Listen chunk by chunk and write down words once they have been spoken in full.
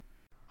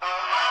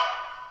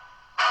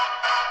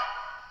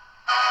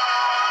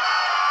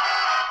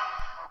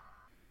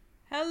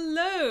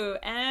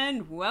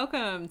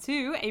welcome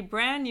to a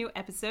brand new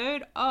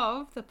episode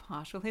of The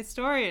Partial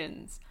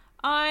Historians.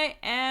 I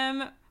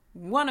am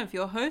one of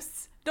your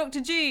hosts,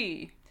 Dr.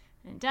 G.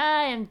 And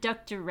I am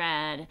Dr.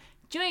 Rad.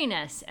 Join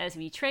us as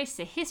we trace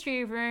the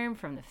history of Rome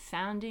from the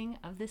founding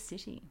of the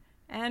city.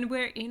 And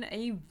we're in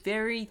a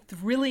very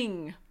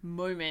thrilling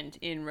moment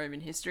in Roman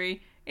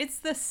history. It's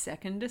the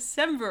 2nd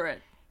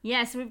Decemvirate.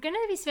 Yes, we're going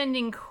to be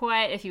spending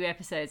quite a few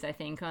episodes, I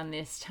think, on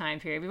this time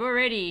period. We've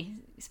already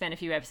spent a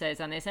few episodes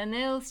on this, and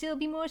there'll still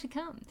be more to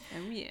come.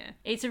 Oh, yeah.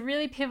 It's a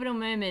really pivotal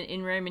moment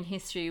in Roman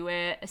history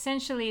where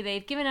essentially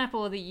they've given up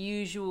all the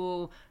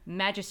usual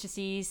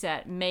magistracies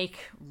that make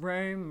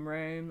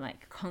Rome,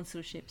 like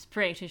consulships,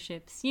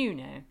 praetorships,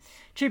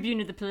 tribune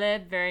of the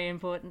plebe, very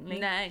importantly.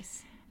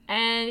 Nice.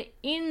 And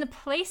in the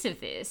place of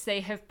this, they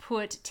have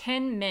put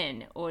 10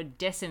 men, or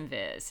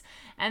decemvirs.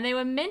 And they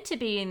were meant to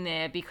be in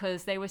there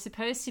because they were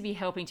supposed to be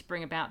helping to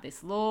bring about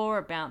this law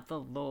about the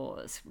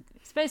laws.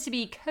 Supposed to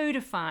be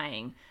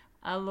codifying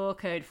a law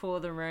code for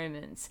the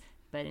Romans.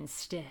 But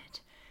instead,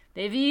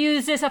 they've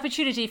used this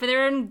opportunity for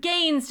their own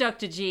gains,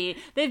 Dr. G.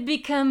 They've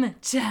become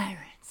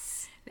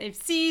tyrants. They've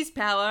seized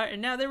power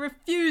and now they're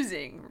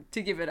refusing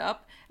to give it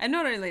up. And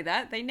not only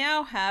that, they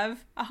now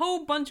have a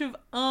whole bunch of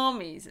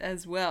armies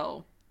as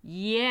well.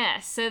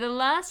 Yes, so the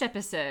last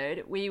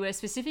episode, we were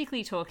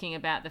specifically talking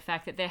about the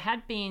fact that there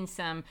had been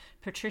some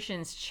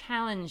patricians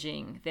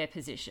challenging their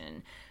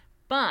position.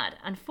 But,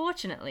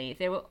 unfortunately,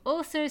 there were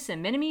also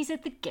some enemies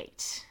at the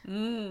gate.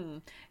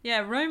 Yeah,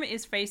 Rome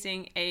is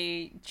facing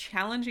a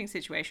challenging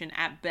situation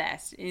at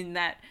best in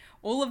that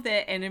all of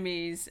their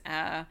enemies,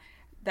 that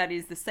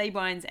is the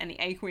Sabines and the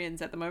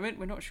Aequians at the moment,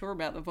 we're not sure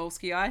about the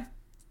Volscii.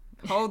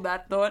 Hold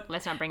that thought.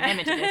 Let's not bring them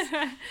into this.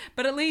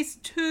 But at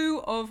least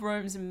two of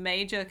Rome's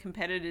major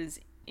competitors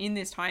in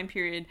this time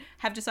period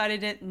have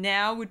decided that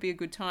now would be a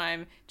good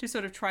time to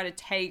sort of try to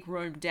take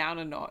Rome down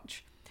a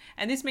notch.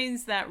 And this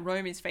means that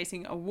Rome is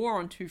facing a war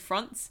on two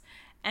fronts,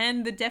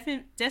 and the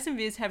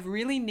decemvirs have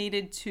really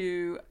needed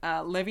to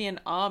levy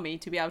an army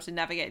to be able to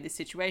navigate this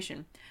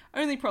situation.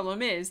 Only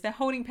problem is they're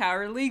holding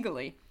power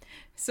illegally.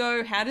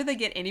 So how do they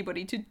get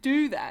anybody to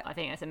do that? I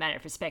think that's a matter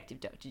of perspective,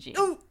 Dr. G.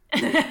 Ooh.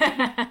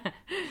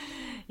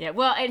 Yeah,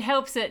 well, it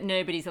helps that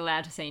nobody's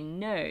allowed to say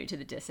no to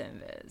the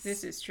decemvirs.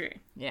 This is true.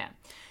 Yeah.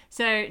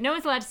 So no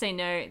one's allowed to say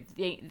no.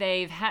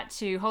 They've had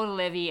to hold a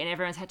levy and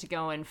everyone's had to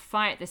go and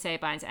fight the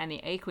Sabines and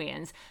the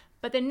Aequians,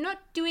 but they're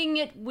not doing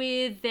it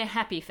with their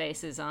happy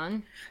faces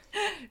on.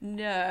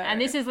 No. And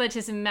this has led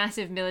to some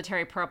massive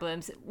military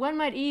problems. One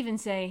might even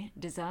say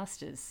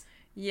disasters.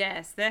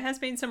 Yes, there has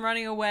been some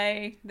running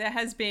away. There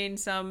has been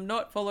some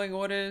not following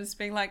orders,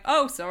 being like,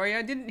 oh, sorry,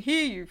 I didn't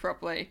hear you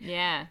properly.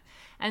 Yeah.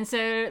 And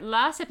so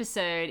last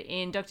episode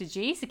in Dr.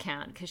 G's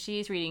account, because she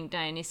is reading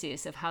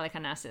Dionysius of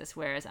Halicarnassus,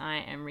 whereas I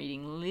am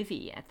reading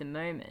Livy at the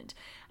moment,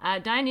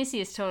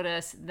 Dionysius told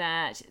us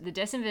that the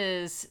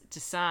decemvirs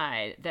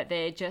decide that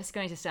they're just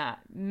going to start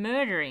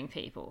murdering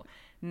people,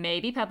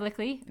 maybe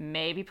publicly,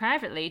 maybe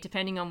privately,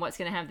 depending on what's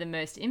going to have the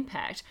most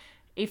impact,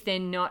 if they're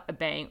not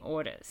obeying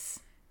orders.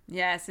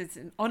 Yes, it's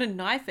on a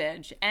knife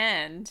edge,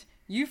 and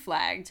you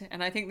flagged,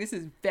 and I think this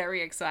is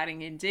very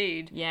exciting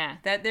indeed. Yeah.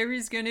 That there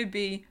is going to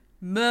be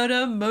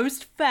murder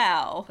most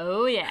foul.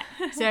 Oh, yeah.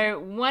 So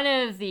one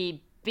of the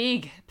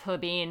big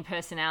plebeian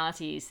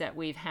personalities that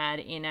we've had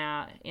in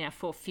our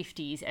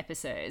 450s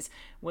episodes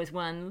was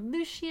one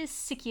Lucius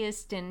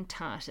Siccius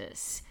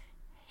Dentatus,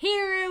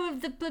 hero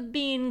of the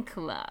plebeian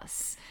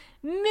class,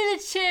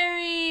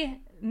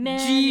 military man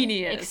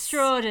Genius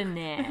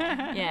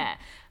extraordinaire. Yeah.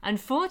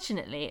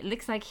 Unfortunately, it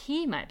looks like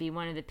he might be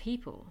one of the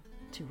people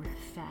to run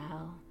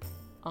afoul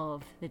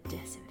of the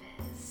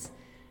decemvirs.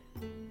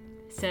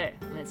 So,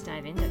 let's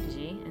dive in, Dr.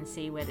 G, and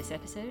see where this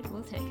episode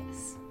will take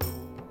us.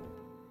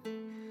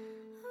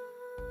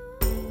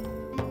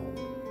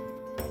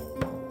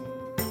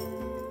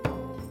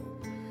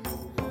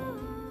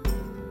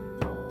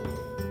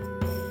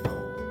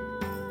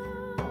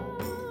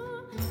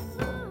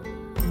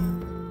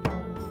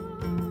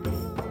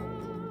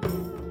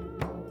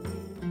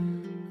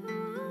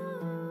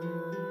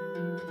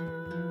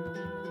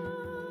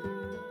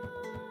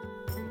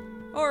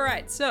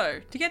 Alright, so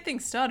to get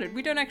things started,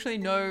 we don't actually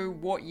know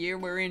what year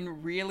we're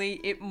in really.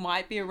 It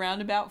might be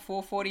around about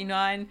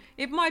 449.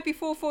 It might be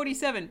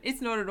 447.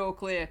 It's not at all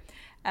clear.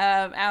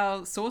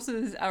 Our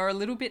sources are a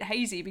little bit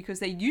hazy because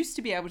they used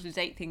to be able to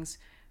date things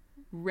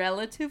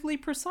relatively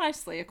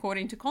precisely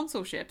according to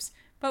consulships,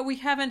 but we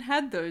haven't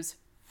had those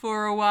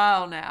for a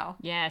while now.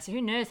 Yeah, so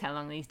who knows how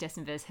long these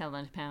decemvirs held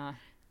onto power.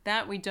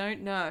 That we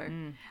don't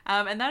know.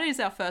 And that is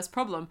our first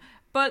problem.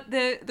 But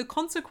the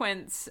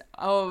consequence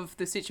of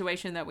the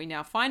situation that we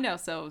now find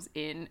ourselves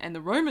in, and the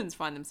Romans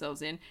find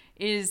themselves in,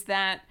 is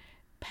that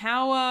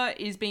power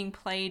is being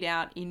played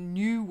out in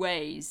new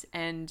ways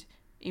and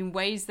in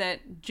ways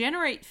that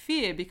generate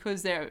fear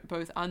because they're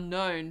both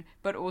unknown,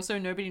 but also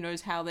nobody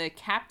knows how they're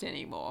capped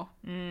anymore.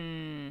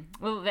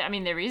 Well, I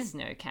mean, there is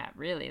no cap,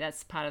 really.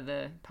 That's part of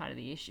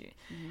the issue.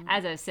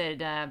 As I've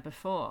said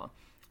before,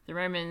 the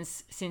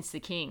Romans, since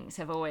the kings,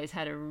 have always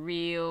had a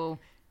real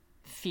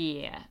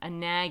fear, a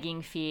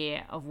nagging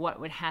fear of what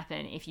would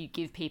happen if you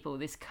give people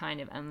this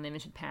kind of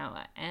unlimited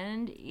power.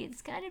 And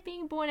it's kind of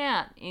being borne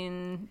out right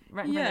in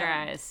front of their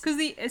eyes. Because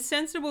the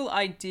sensible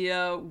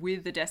idea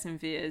with the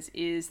decemvirs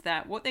is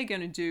that what they're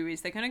going to do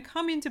is they're going to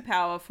come into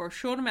power for a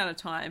short amount of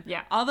time.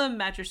 Yeah. Other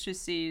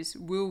magistracies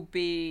will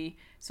be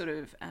sort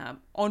of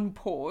on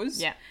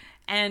pause. Yeah.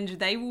 And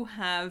they will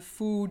have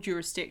full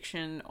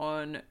jurisdiction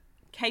on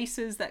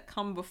cases that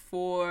come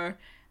before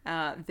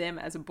them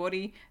as a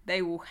body.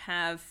 They will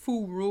have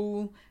full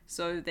rule,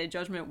 so their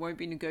judgment won't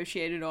be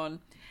negotiated on.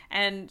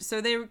 And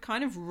so they're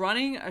kind of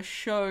running a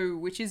show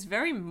which is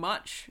very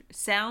much,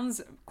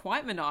 sounds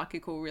quite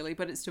monarchical really,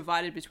 but it's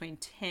divided between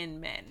 10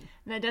 men.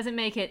 That doesn't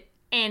make it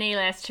any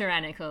less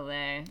tyrannical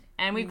though.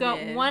 And we've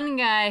got one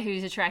guy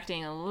who's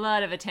attracting a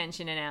lot of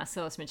attention in our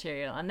source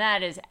material, and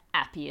that is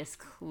Appius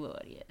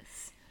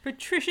Claudius.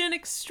 Patrician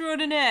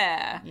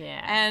extraordinaire.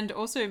 Yeah. And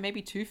also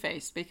maybe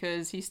two-faced,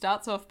 because he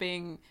starts off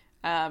being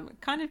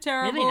kind of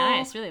terrible. Really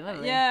nice, really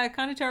lovely. Yeah,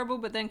 kind of terrible,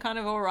 but then kind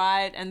of all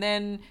right, and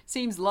then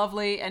seems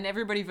lovely, and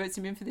everybody votes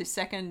him in for this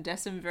second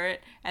decemvirate,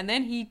 and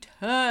then he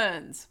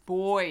turns.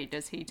 Boy,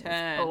 does he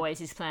turn. It was always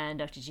his plan,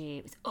 Dr. G.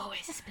 It was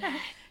always his plan.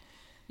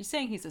 You're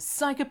saying he's a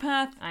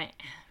psychopath? I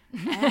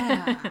am.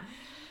 Yeah.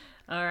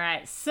 All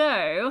right,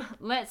 so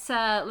let's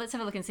have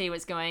a look and see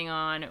what's going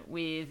on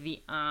with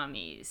the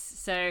armies.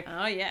 So,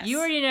 Oh, yes. you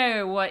already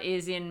know what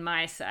is in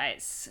my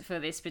sights for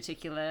this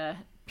particular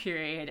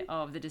period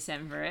of the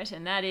decemvirate,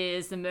 and that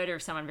is the murder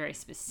of someone very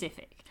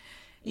specific.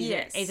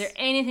 Is there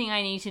anything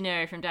I need to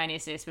know from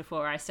Dionysius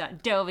before I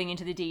start delving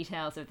into the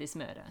details of this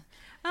murder?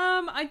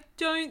 I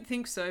don't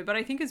think so, but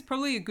I think it's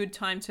probably a good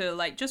time to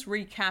just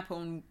recap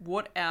on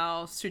what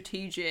our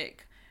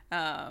strategic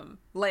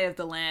lay of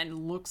the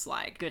land looks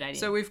like. Good idea.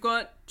 So we've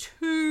got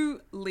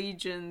 2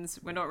 legions.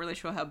 We're not really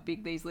sure how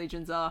big these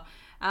legions are.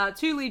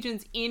 2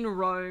 legions in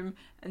Rome,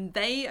 and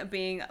they are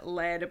being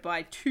led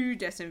by 2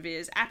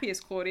 decemvirs. Appius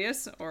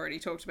Claudius, already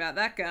talked about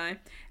that guy,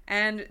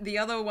 and the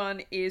other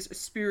one is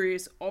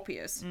Spurius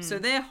Oppius. So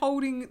they're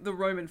holding the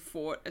Roman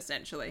fort,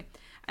 essentially.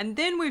 And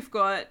then we've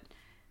got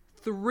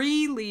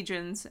 3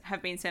 legions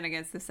have been sent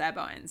against the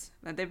Sabines.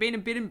 They've been a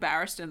bit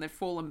embarrassed and they've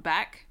fallen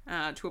back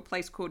to a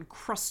place called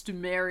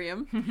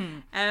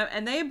Crustumerium.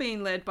 And they are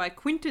being led by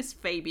Quintus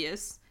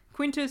Fabius,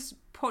 Quintus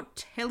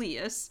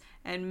Potellius,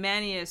 and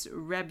Manius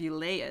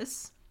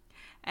Rabuleus.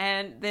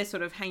 And they're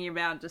sort of hanging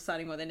around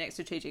deciding what their next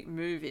strategic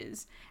move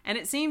is. And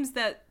it seems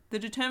that the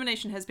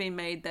determination has been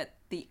made that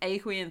the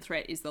Aequian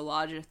threat is the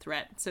larger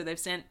threat. So they've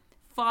sent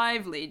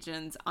 5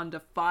 legions under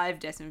 5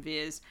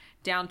 decemvirs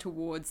down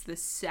towards the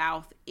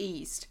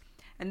southeast.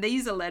 And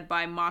these are led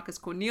by Marcus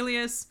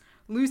Cornelius,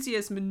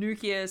 Lucius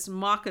Minucius,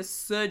 Marcus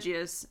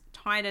Sergius,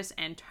 Titus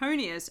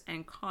Antonius,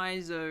 and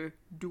Caeso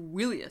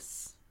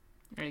Duilius.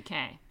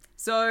 Okay.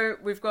 So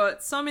we've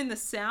got some in the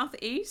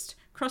southeast.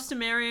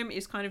 Crustumerium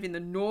is kind of in the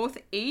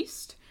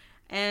northeast.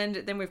 And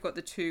then we've got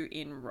the 2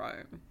 in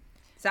Rome.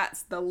 So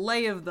that's the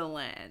lay of the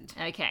land.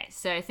 Okay,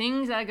 so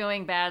things are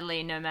going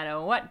badly no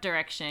matter what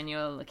direction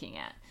you're looking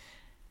at.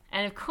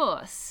 And of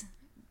course,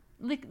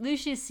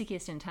 Lucius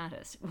Siccius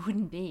Dentatus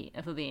wouldn't be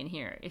a plebeian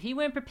hero if he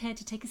weren't prepared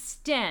to take a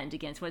stand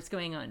against what's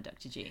going on,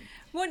 Dr. G.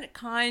 What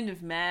kind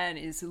of man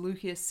is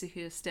Lucius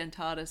Siccius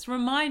Dentatus?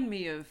 Remind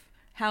me of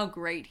how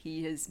great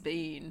he has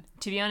been.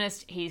 To be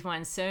honest, he's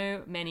won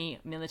so many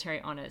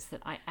military honours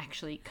that I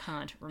actually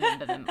can't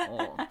remember them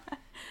all.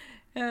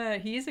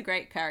 He is a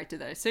great character,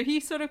 though. So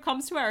he sort of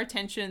comes to our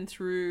attention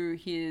through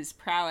his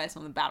prowess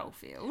on the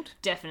battlefield.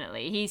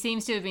 Definitely. He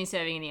seems to have been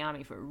serving in the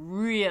army for a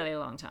really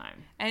long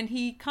time. And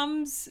he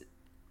comes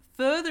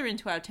further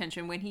into our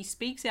attention when he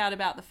speaks out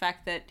about the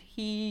fact that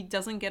he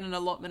doesn't get an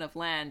allotment of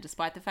land,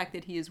 despite the fact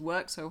that he has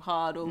worked so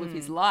hard all of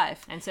his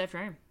life. And served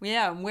Rome.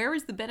 Yeah, and where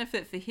is the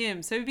benefit for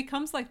him? So he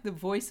becomes like the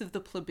voice of the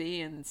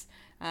plebeians.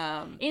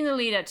 In the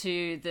lead up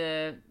to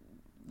the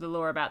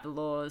law about the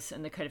laws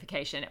and the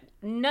codification,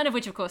 none of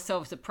which, of course,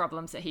 solves the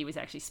problems that he was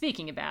actually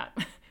speaking about.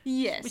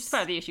 Yes. Which is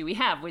part of the issue we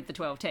have with the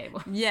 12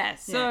 table.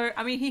 Yes. So, Yeah.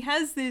 I mean, he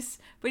has this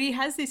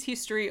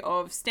history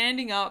of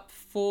standing up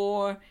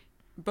for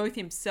both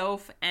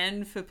himself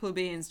and for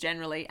plebeians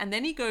generally. And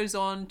then he goes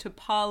on to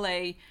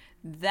parlay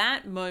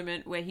that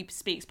moment where he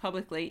speaks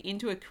publicly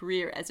into a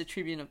career as a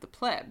tribune of the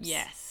plebs.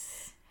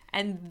 Yes.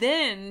 And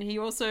then he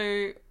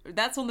also,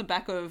 that's on the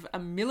back of a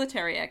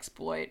military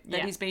exploit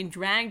that he's been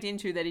dragged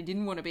into that he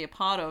didn't want to be a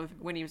part of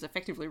when he was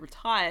effectively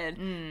retired,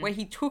 where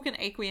he took an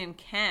Aequian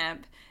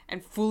camp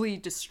and fully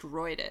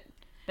destroyed it.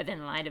 But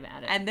then lied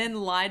about it. And then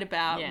lied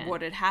about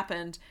what had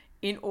happened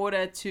in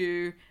order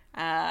to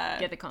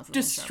get the consul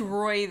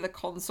destroy the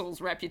consul's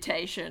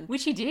reputation.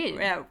 Which he did.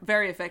 Yeah,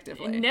 very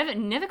effectively.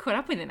 Never caught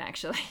up with him,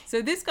 actually.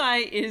 So this guy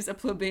is a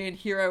plebeian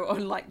hero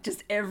on like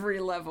just every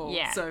level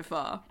so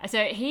far.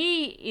 So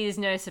he is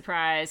no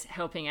surprise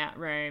helping out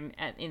Rome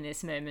in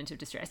this moment of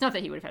distress. Not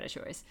that he would have had a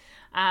choice.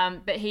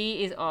 But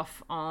he is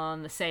off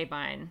on the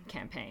Sabine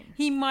campaign.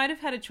 He might have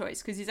had a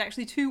choice because he's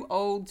actually too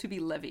old to be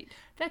levied.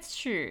 That's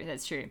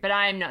true. But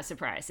I'm not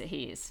surprised that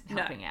he is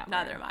helping out.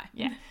 Neither am I.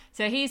 Yeah.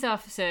 So he's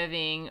off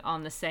serving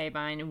on the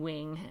Sabine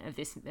wing of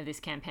this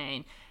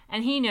campaign,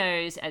 and he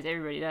knows, as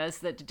everybody does,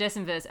 that the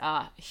Decemvirs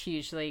are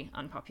hugely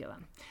unpopular.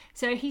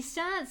 So he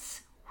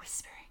starts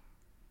whispering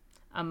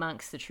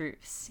amongst the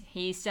troops.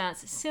 He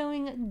starts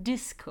sowing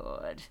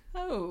discord.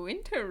 Oh,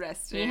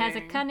 interesting. He has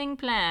a cunning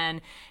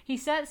plan. He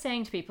starts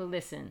saying to people,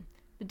 listen,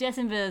 the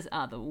Decemvirs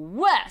are the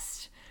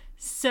worst.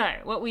 So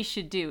what we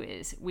should do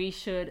is we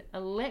should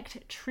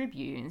elect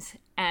tribunes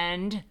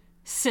and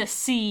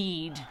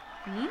secede.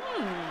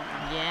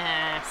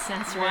 Yes,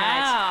 that's right.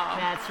 Wow.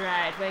 That's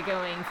right. We're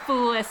going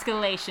full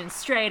escalation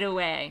straight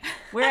away.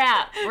 We're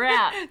out.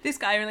 This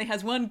guy only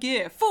has one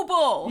gear. Full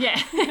ball.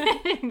 Yeah,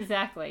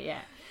 exactly,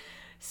 yeah.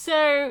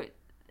 So,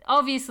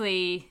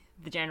 obviously,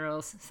 the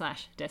generals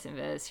 /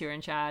 decemvirs who are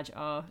in charge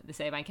of the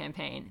Sabine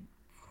campaign,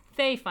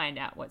 they find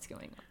out what's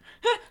going on.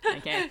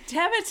 Okay.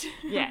 Damn it.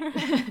 Yeah.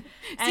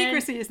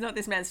 Secrecy is not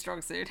this man's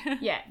strong suit.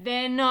 Yeah,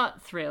 they're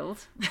not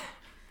thrilled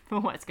for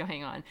what's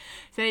going on.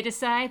 So they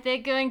decide they're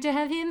going to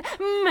have him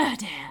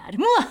murdered.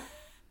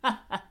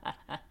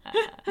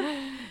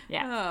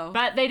 Yeah. Oh,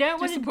 but they don't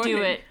want to do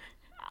disappointing. it.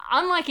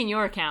 Unlike in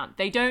your account,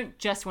 they don't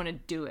just want to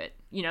do it.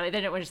 You know,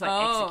 they don't want to just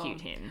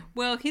execute him.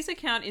 Well, his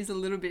account is a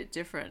little bit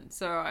different,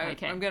 so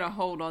Okay. I'm going to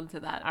hold on to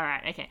that. All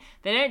right, okay.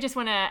 They don't just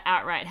want to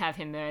outright have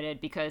him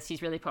murdered because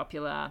he's really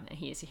popular and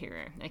he is a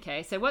hero,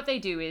 okay? So what they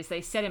do is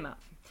they set him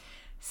up.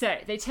 So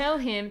they tell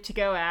him to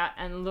go out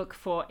and look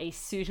for a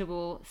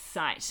suitable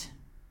site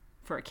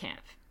for a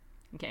camp,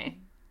 okay?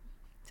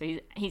 So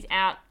he's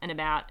out and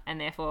about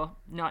and therefore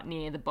not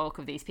near the bulk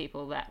of these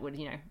people that would,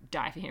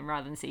 die for him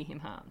rather than see him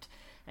harmed,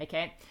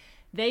 okay?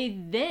 They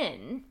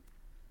then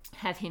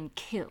have him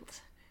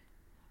killed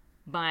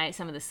by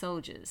some of the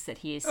soldiers that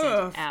he is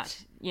sent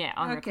out,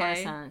 on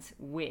reconnaissance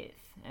with,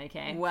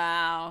 okay?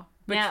 Wow.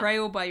 Now-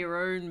 Betrayal by your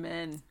own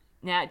men.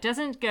 Now, it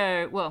doesn't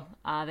go, well,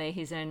 are they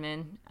his own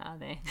men? Are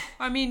they?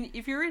 I mean,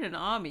 if you're in an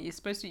army,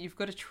 you've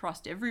got to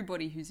trust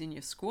everybody who's in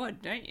your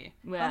squad, don't you?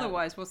 Well-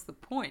 Otherwise, what's the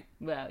point?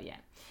 Well, yeah.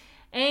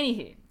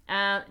 Anywho,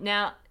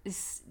 now,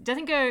 this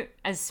doesn't go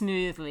as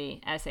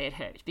smoothly as they had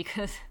hoped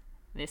because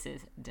this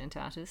is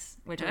Dentatus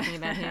we're talking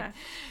about here.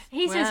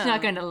 He's just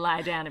not going to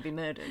lie down and be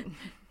murdered.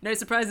 No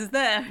surprises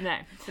there. No.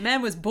 The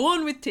man was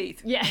born with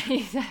teeth. Yeah,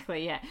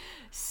 exactly, yeah.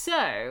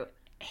 So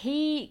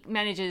he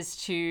manages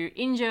to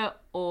injure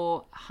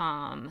or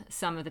harm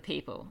some of the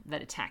people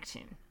that attacked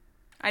him.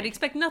 I'd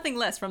expect nothing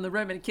less from the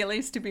Roman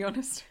Achilles, to be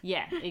honest.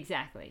 Yeah,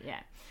 exactly, yeah.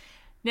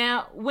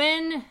 Now,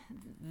 when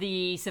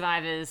the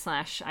survivors /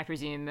 I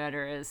presume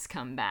murderers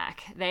come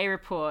back, they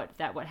report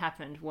that what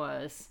happened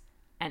was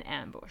an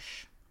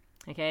ambush.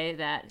 Okay,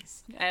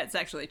 that's... It's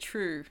actually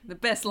true. The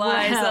best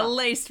lies are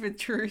laced with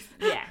truth.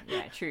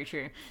 Yeah,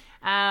 true.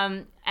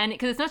 And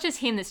because it's not just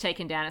him that's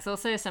taken down, it's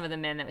also some of the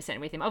men that were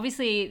sent with him.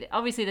 Obviously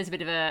there's a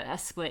bit of a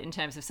split in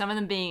terms of some of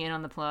them being in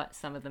on the plot,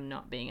 some of them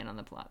not being in on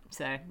the plot.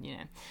 So,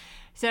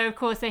 So, of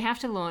course, they have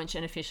to launch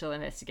an official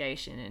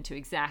investigation into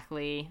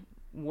exactly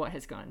what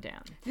has gone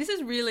down. This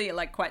is really,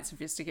 quite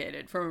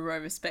sophisticated from a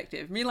Rome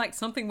perspective. I mean,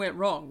 something went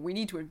wrong. We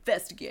need to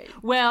investigate.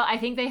 Well, I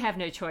think they have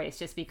no choice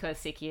just because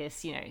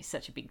Siccius, is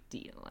such a big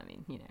deal. I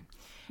mean,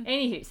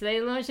 Anywho, so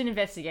they launched an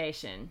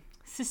investigation.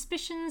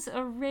 Suspicions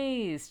are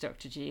raised,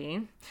 Dr.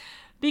 G,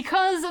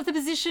 because of the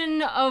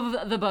position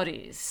of the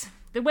bodies.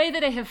 The way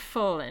that they have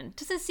fallen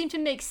doesn't seem to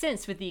make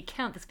sense with the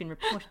account that's been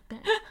reported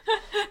back.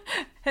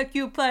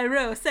 Hercule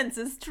Poirot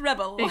senses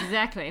trouble.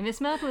 Exactly. Miss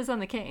Marple is on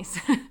the case.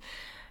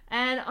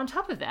 And on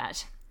top of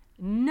that,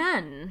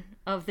 none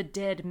of the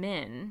dead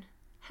men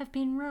have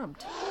been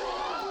robbed.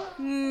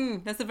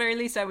 That's the very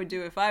least I would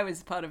do if I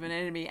was part of an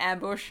enemy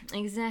ambush.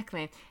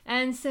 Exactly.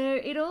 And so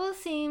it all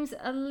seems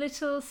a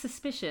little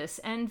suspicious,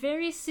 and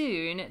very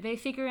soon they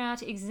figure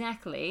out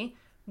exactly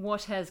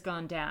what has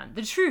gone down.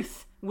 The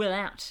truth will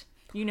out.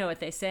 You know what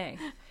they say.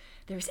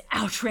 There is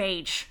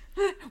outrage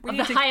of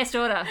the highest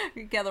order.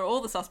 Gather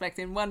all the suspects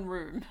in one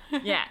room.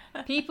 Yeah.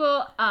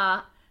 People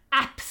are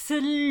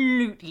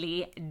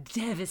absolutely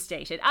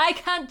devastated. I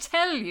can't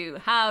tell you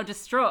how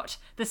distraught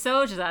the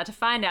soldiers are to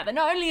find out that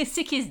not only is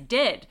Siccius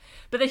dead,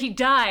 but that he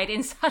died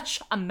in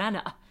such a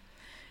manner.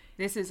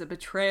 This is a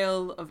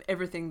betrayal of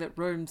everything that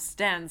Rome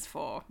stands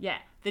for. Yeah.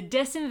 The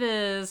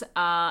Decemvirs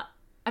are...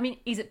 I mean,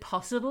 is it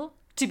possible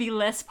to be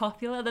less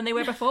popular than they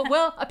were before?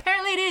 Well,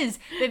 apparently it is.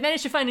 They've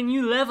managed to find a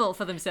new level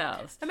for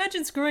themselves.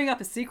 Imagine screwing up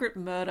a secret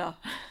murder.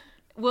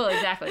 Well,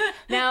 exactly.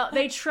 Now,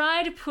 they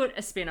try to put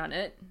a spin on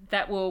it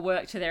that will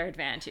work to their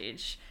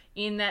advantage,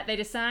 in that they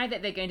decide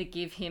that they're going to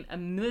give him a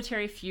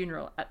military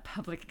funeral at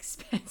public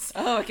expense.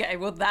 Oh, okay.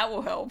 Well, that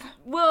will help.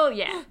 Well,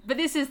 yeah, but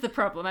this is the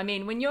problem. I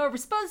mean, when you're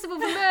responsible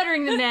for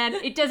murdering the man,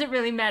 it doesn't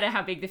really matter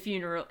how big the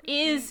funeral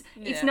is.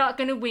 It's Yeah. not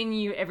going to win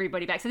you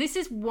everybody back. So this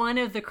is one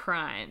of the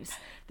crimes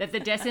that the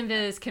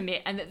Decemvirs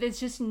commit, and that there's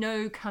just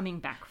no coming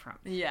back from.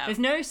 Yeah. There's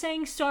no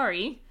saying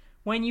sorry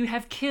when you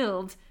have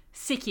killed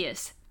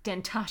Siccius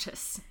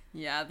Dentatus.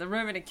 Yeah, the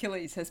Roman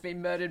Achilles has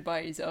been murdered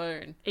by his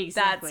own.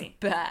 Exactly.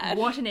 That's bad.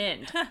 What an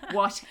end.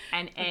 What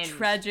an end. A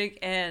tragic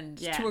end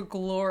to a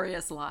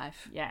glorious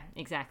life. Yeah,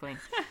 exactly.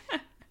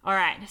 All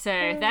right,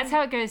 so that's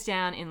how it goes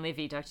down in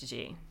Livy, Dr.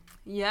 G.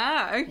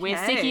 Yeah, okay. With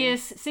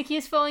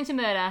Sycius falling to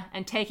murder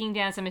and taking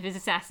down some of his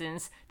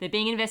assassins, there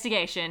being an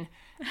investigation,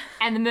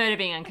 and the murder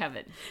being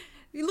uncovered.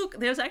 Look,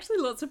 there's actually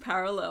lots of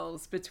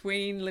parallels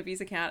between Livy's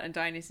account and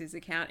Dionysius'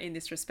 account in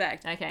this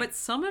respect. Okay. But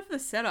some of the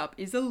setup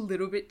is a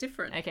little bit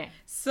different. Okay.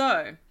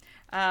 So,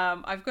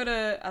 I've got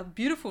a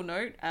beautiful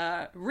note.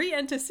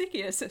 Re-enter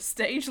Sycius,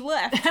 stage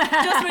left.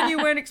 Just when you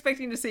weren't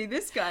expecting to see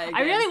this guy again.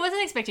 I really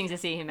wasn't expecting to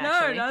see him,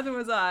 actually. No, neither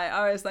was I.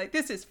 I was like,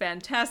 this is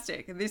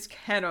fantastic. This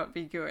cannot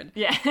be good.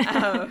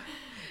 Yeah.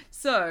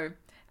 So,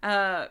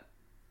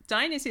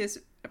 Dionysius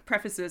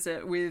prefaces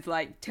it with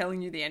like telling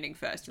you the ending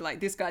first. You're like,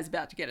 this guy's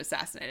about to get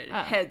assassinated.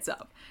 Heads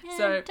up. Yeah,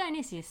 so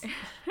Dionysius.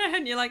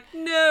 and you're like,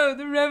 no,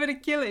 the Roman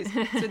Achilles.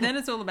 So then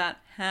it's all about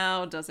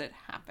how does it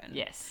happen?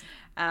 Yes.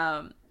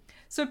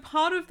 So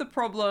part of the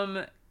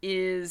problem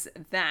is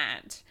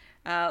that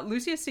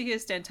Lucius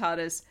Sycius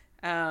Dentatus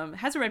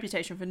has a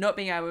reputation for not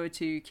being able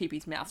to keep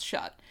his mouth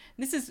shut.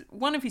 This is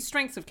one of his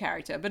strengths of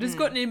character, but has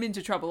gotten him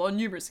into trouble on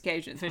numerous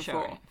occasions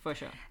before. For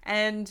sure.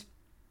 And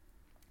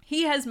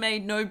he has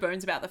made no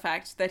bones about the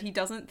fact that he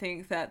doesn't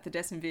think that the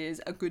decemvirs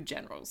are good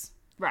generals.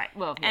 Right,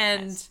 well, yeah,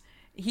 And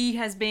he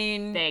has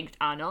been... They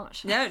are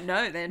not.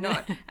 No, they're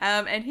not.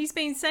 And he's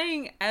been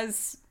saying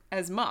as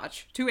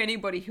much to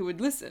anybody who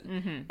would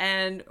listen.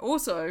 And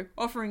also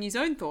offering his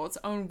own thoughts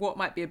on what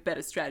might be a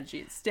better strategy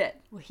instead.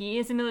 Well, he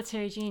is a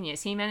military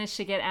genius. He managed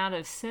to get out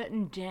of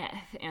certain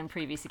death on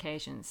previous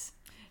occasions.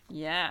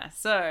 Yeah,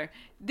 so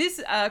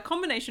this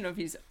combination of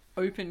his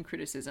open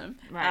criticism,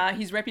 Right.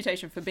 his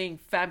reputation for being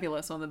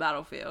fabulous on the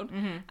battlefield,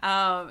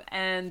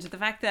 and the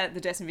fact that the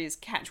decemvirs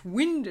catch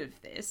wind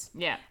of this.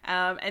 Yeah.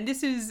 And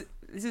this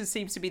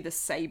seems to be the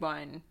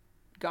Sabine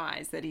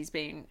guys that he's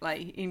been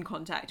like in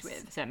contact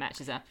with. So it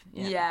matches up.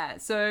 Yeah.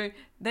 So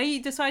they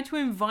decide to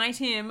invite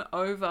him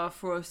over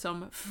for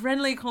some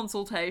friendly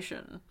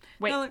consultation.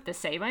 Wait, Now, the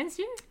Sabines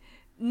do?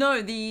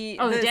 no, the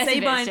Decemvirs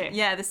Sabine, too.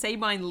 yeah, the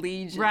Sabine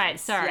Legion. Right,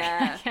 sorry.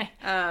 Yeah. Okay.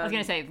 I was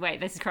going to say, wait,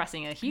 this is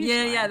crossing a huge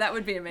line. Yeah, that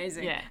would be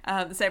amazing.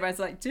 Yeah. The Sabine's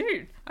like,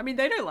 dude, I mean,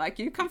 they don't like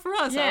you. Come for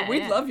us. Yeah,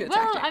 We'd love your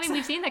tactics. Well, I mean,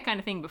 we've seen that kind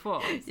of thing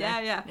before. So,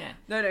 Yeah.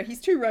 No,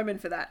 he's too Roman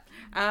for that.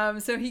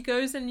 So he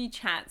goes and he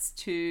chats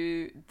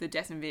to the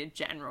Decemvir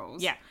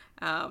generals. Yeah.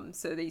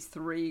 So these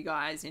three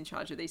guys in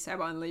charge of these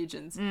Sabine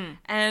legions.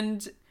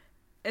 And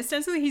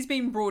essentially he's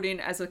been brought in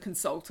as a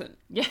consultant.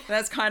 Yeah.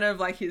 That's kind of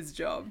like his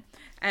job.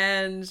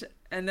 And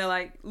they're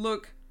like,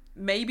 look,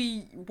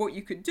 maybe what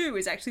you could do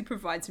is actually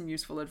provide some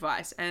useful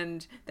advice.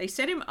 And they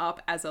set him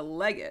up as a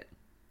legate.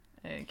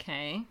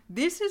 Okay.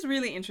 This is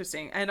really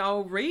interesting, and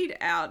I'll read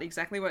out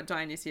exactly what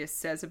Dionysius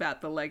says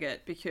about the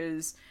legate,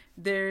 because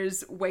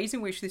there's ways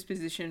in which this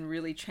position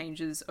really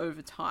changes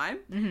over time,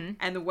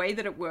 and the way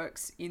that it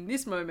works in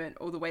this moment,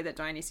 or the way that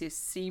Dionysius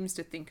seems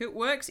to think it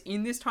works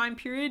in this time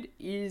period,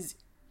 is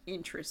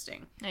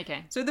interesting.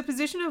 Okay. So the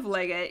position of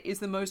legate is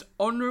the most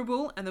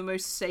honourable and the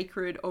most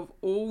sacred of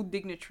all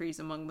dignitaries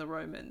among the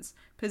Romans,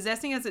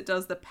 possessing as it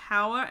does the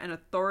power and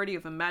authority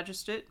of a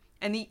magistrate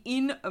and the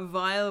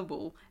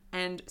inviolable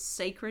and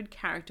sacred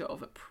character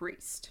of a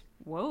priest.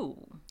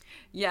 Whoa.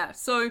 Yeah,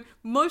 so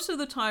most of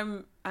the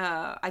time,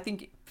 I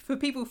think for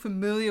people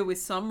familiar with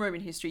some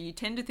Roman history, you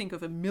tend to think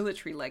of a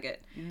military legate.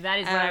 That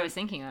is what I was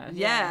thinking of.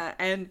 Yeah,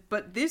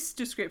 but this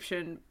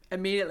description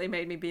immediately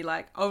made me be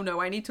like, oh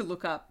no, I need to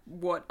look up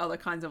what other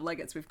kinds of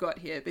legates we've got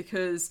here,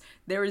 because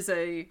there is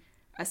a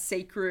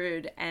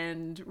sacred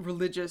and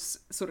religious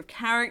sort of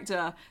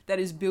character that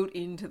is built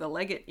into the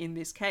legate in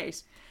this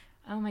case.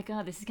 Oh my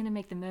god, this is going to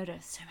make the murder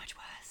so much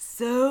worse.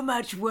 So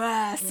much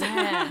worse.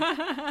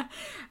 Yeah.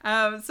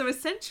 So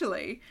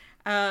essentially,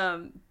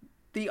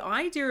 the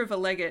idea of a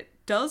legate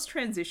does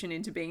transition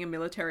into being a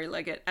military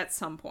legate at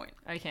some point.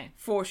 Okay.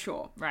 For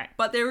sure. Right.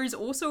 But there is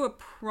also a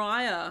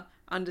prior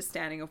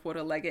understanding of what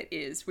a legate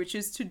is, which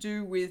is to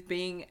do with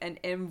being an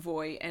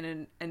envoy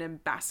and an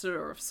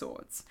ambassador of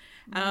sorts.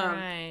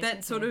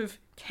 That sort of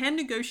can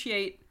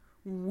negotiate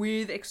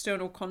with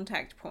external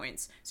contact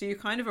points. So you're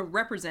kind of a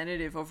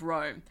representative of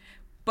Rome.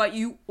 But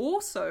you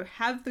also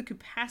have the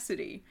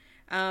capacity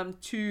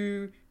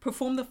to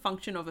perform the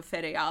function of a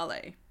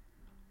feriale.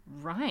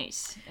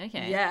 Right.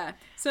 Okay. Yeah.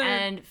 So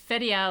and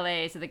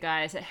feriales are the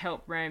guys that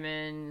help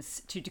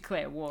Romans to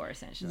declare war,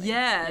 essentially.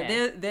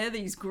 Yeah. They're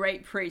these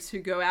great priests who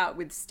go out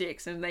with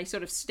sticks and they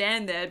sort of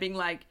stand there being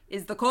like,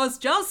 is the cause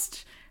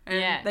just?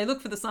 And they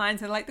look for the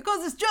signs and they're like, the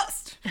cause is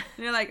just. And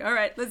you're like, all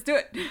right, let's do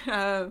it.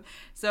 So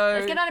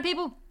let's get on it,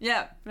 people.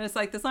 Yeah. And it's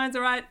like, the signs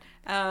are right.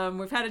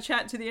 We've had a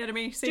chat to the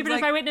enemy. Stupid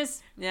as my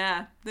witness.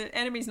 Yeah. The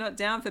enemy's not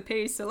down for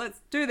peace, so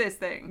let's do this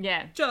thing.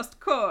 Yeah. Just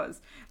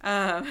cause.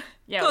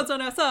 God's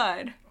on our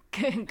side.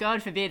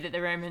 God forbid that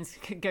the Romans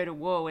could go to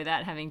war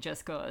without having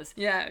just cause.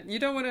 Yeah. You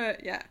don't want to...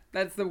 Yeah.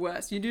 That's the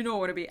worst. You do not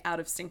want to be out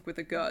of sync with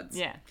the gods.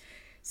 Yeah.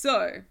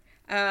 So,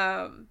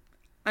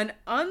 an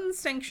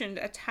unsanctioned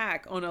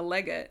attack on a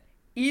legate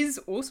is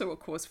also a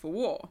cause for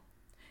war.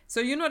 So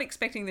you're not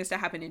expecting this to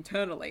happen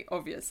internally,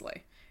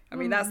 obviously. I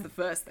mean, that's the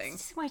first thing.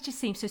 This is why it just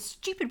seems so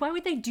stupid. Why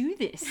would they do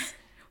this?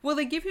 Well,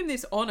 they give him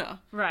this honor.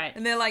 Right.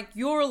 And they're like,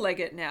 you're a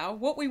legate now.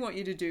 What we want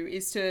you to do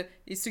is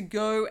to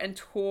go and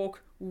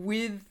talk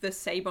with the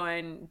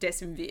Sabine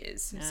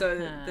decemvirs. So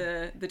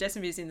the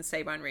decemvirs in the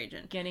Sabine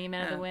region. Getting him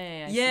out of the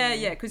way.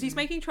 Yeah, because he's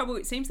making trouble.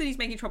 It seems that he's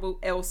making trouble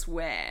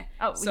elsewhere.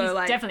 Oh, so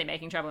he's definitely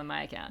making trouble in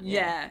my account.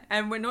 Yeah,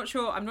 and I'm not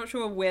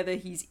sure whether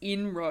he's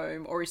in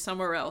Rome or is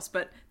somewhere else,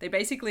 but they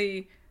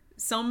basically,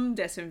 some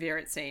decemvir,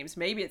 it seems,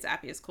 maybe it's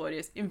Appius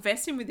Claudius,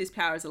 invest him with this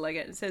power as a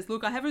legate and says,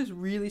 look, I have a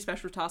really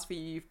special task for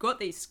you. You've got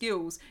these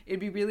skills.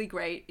 It'd be really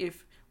great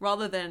if,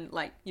 rather than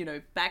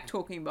back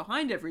talking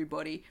behind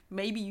everybody,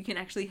 maybe you can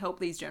actually help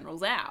these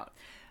generals out.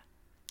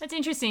 That's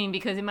interesting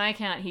because in my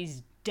account,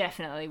 he's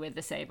definitely with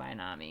the Sabine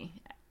army.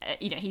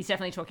 He's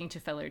definitely talking to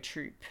fellow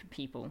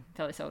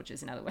fellow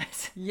soldiers, in other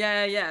words.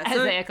 Yeah. As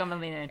they are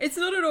commonly known. It's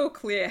not at all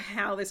clear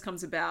how this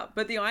comes about,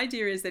 but the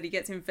idea is that he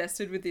gets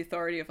invested with the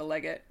authority of a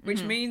legate,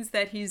 which means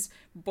that his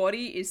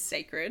body is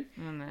sacred.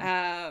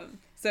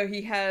 So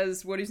he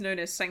has what is known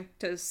as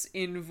sanctus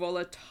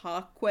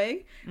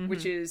involutaque,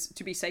 which is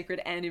to be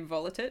sacred and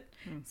inviolate.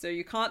 So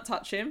you can't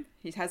touch him.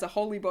 He has a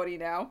holy body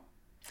now.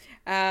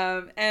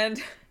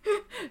 And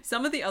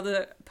some of the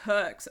other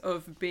perks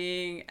of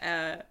being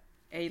a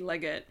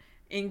legate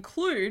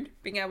include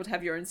being able to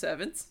have your own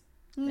servants.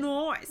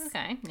 Nice.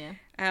 Okay,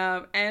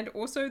 yeah. And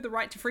also the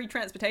right to free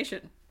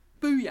transportation.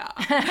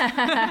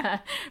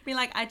 Booyah. Be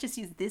like, I just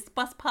use this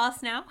bus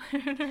pass now.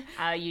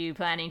 Are you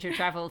planning to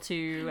travel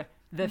to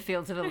the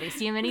fields of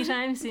Elysium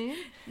anytime soon?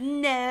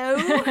 No,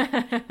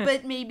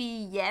 but maybe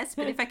yes.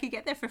 But if I could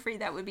get there for free,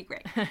 that would be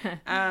great.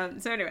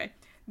 So anyway,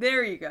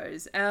 there he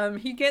goes.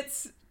 He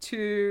gets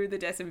to the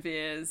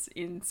decemvirs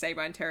in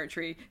Sabine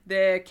territory.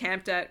 They're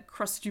camped at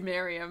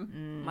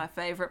Crustumerium, my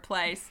favourite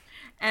place.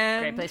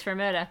 Great place for a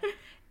murder.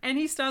 And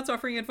he starts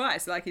offering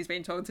advice like he's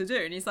been told to do.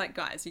 And he's like,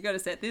 guys, you got to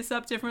set this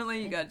up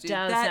differently. You got to do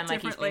that does sound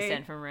differently. Like he's been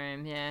sent from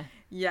Rome, yeah.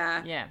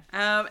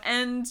 Yeah.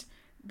 And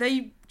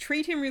they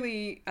treat him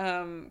really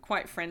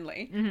quite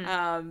friendly.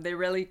 They're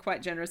really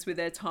quite generous with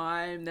their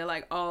time. They're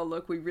like, oh,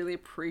 look, we really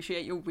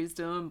appreciate your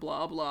wisdom,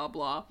 blah, blah,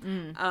 blah.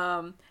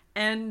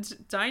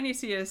 And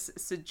Dionysius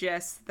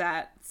suggests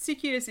that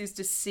Sycius is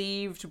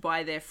deceived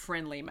by their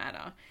friendly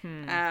manner.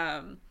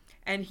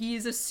 And he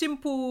is a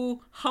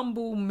simple,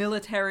 humble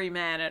military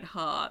man at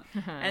heart.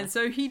 And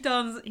so he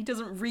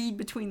doesn't read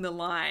between the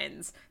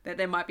lines that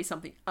there might be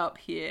something up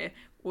here,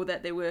 or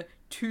that there were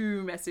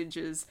two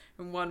messages,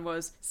 and one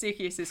was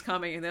Sycius is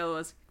coming and the other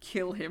was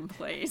kill him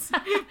please.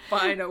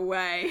 Find a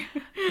way.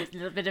 A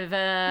little bit of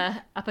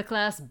upper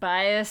class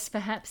bias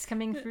perhaps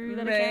coming through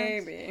that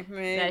account.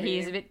 Maybe. That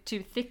he's a bit too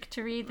thick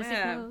to read the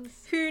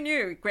signals. Who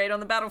knew? Great on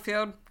the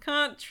battlefield.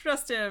 Can't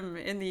trust him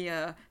in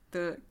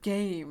the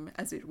game,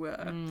 as it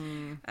were.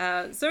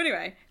 So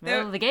anyway.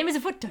 Well, the game is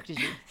afoot, Dr.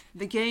 G.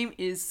 The game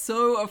is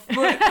so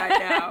afoot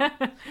right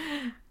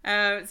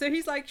now. So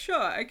he's like,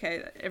 sure,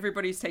 okay,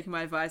 everybody's taking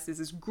my advice. This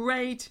is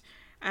great.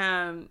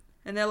 And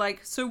they're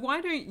like, so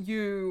why don't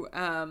you...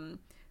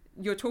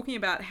 you're talking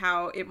about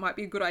how it might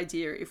be a good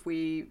idea if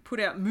we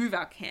move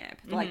our camp.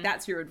 Like,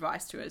 that's your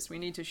advice to us. We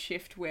need to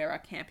shift where our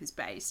camp is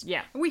based.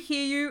 Yeah. And we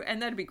hear you,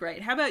 and that'd be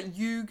great. How about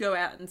you go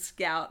out and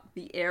scout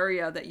the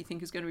area that you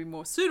think is going to be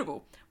more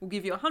suitable? We'll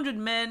give you 100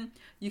 men.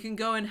 You can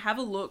go and have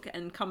a look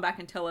and come back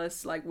and tell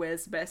us, like,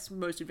 where's the best,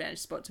 most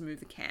advantaged spot to move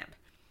the camp.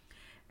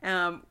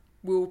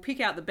 We'll pick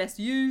out the best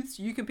youths.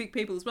 You can pick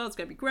people as well. It's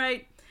going to be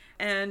great.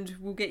 And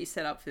we'll get you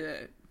set up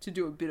to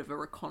do a bit of a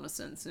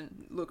reconnaissance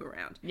and look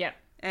around. Yeah.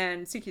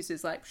 And Sycius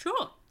is like,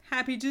 sure,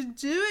 happy to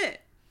do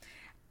it.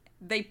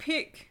 They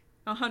pick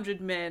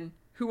 100 men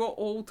who are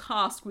all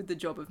tasked with the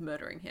job of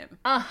murdering him.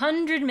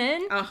 100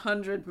 men?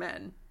 100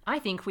 men. I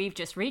think we've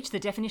just reached the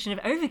definition of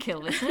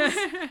overkill, listeners.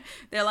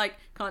 They're like,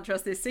 can't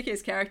trust this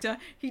Sycius character.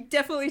 He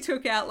definitely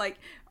took out like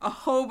a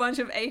whole bunch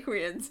of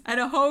Aequians and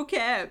a whole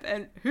camp,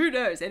 and who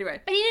knows? Anyway.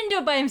 But he didn't do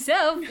it by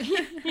himself.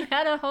 He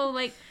had a whole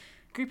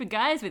group of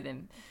guys with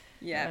him.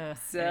 Yeah,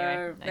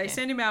 anyway, they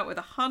send him out with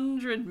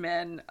 100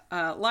 men,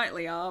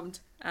 lightly armed,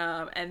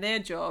 and their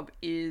job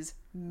is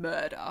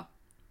murder.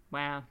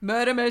 Wow.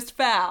 Murder most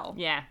foul.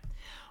 Yeah.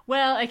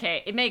 Well,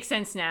 okay, it makes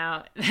sense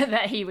now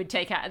that he would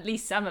take out at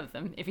least some of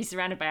them if he's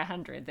surrounded by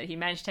 100, that he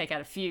managed to take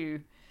out a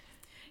few.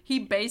 He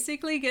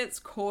basically gets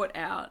caught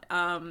out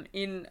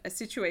in a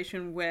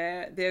situation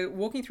where they're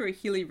walking through a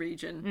hilly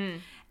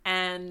region,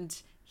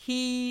 and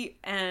he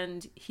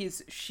and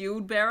his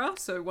shield bearer,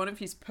 so one of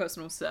his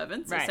personal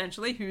servants,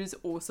 essentially, who's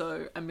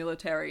also a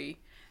military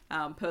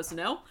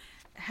personnel,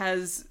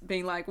 has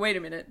been like, wait a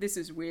minute, this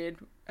is weird.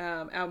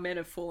 Our men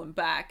have fallen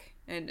back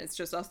and it's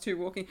just us two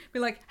walking. Be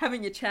like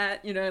having your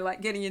chat,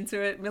 like getting into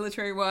it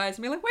military-wise.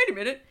 And be like, wait a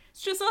minute,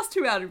 it's just us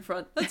two out in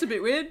front. That's a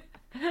bit weird.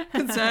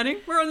 Concerning.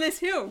 We're on this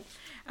hill.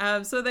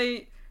 So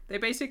they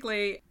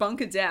basically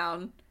bunker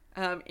down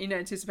in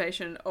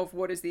anticipation of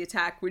what is the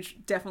attack,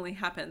 which definitely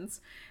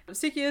happens.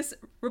 Sychaeus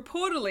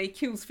reportedly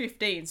kills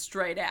 15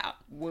 straight out.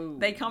 Whoa.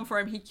 They come for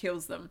him, he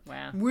kills them.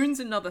 Wow. Wounds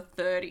another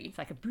 30. It's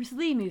like a Bruce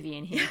Lee movie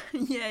in here.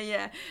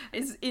 Yeah.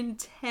 It's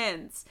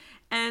intense.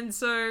 And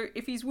so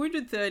if he's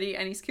wounded 30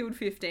 and he's killed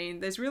 15,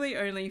 there's really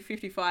only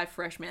 55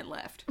 fresh men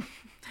left.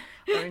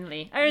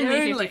 Only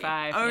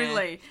 55.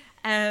 Only.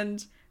 Yeah.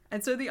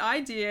 And so the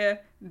idea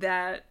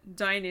that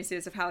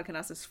Dionysius of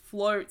Halicarnassus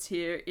floats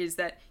here is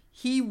that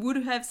he would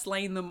have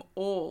slain them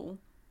all,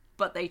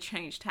 but they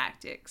changed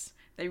tactics.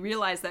 They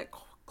realized that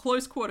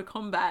close quarter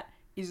combat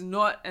is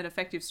not an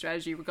effective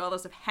strategy,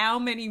 regardless of how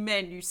many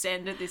men you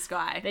send at this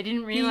guy. They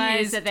didn't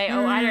realize that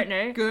I don't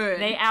know. Good.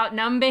 They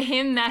outnumber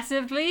him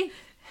massively.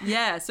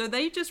 Yeah, so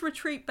they just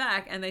retreat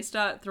back and they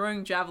start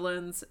throwing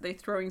javelins, they're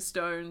throwing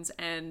stones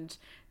and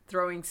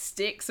throwing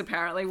sticks,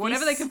 apparently,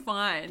 whatever they can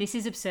find. This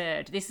is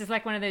absurd. This is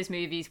like one of those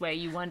movies where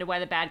you wonder why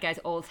the bad guys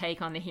all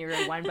take on the hero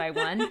one by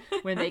one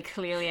when they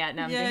clearly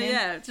outnumber him.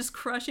 Yeah, just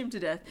crush him to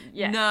death.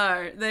 Yeah.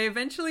 No, they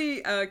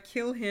eventually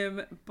kill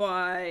him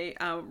by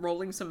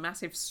rolling some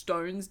massive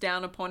stones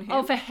down upon him.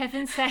 Oh, for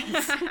heaven's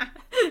sakes.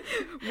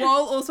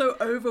 While also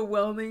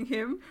overwhelming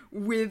him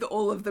with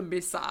all of the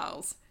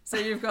missiles. So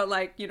you've got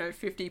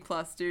 50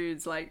 plus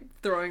dudes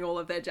throwing all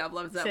of their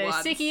javelins at once.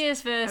 So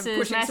Sychaeus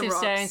versus massive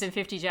stones and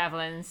 50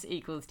 javelins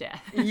equals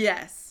death.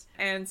 Yes.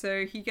 And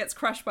so he gets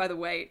crushed by the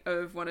weight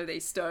of one of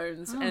these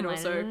stones and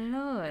also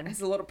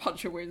has a lot of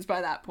puncture wounds by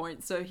that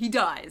point. So he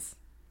dies.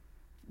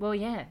 Well,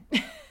 yeah.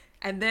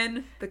 And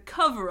then the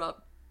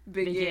cover-up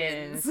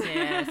begins.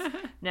 Yes.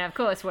 Now, of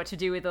course, what to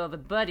do with all the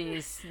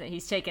buddies that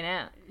he's taken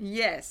out.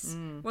 Yes.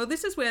 Well,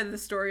 this is where the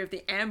story of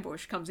the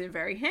ambush comes in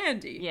very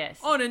handy. Yes.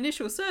 On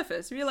initial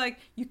surface, you're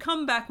you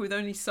come back with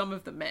only some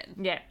of the men.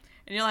 Yeah.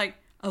 And you're like,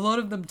 a lot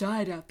of them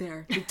died out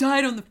there. They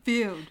died on the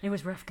field. It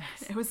was rough,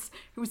 guys. It was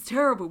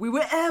terrible. We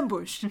were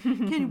ambushed.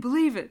 Can you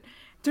believe it?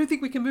 Don't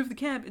think we can move the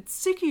camp. It's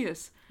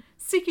Sychaeus.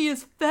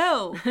 Sychaeus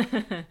fell.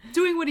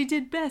 Doing what he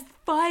did best,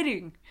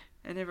 fighting.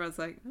 And everyone's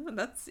like, oh,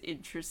 that's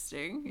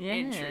interesting.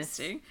 Yes.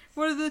 Interesting.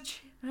 What are the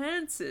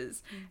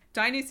chances?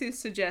 Dionysius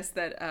suggests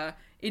that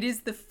it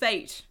is the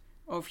fate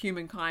of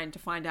humankind to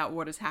find out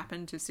what has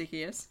happened to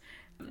Sychaeus.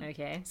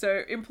 Okay.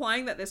 So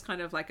implying that there's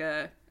kind of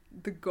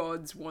the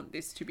gods want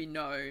this to be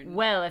known.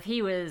 Well, if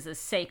he was a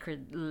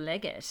sacred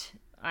legate,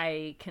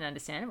 I can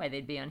understand why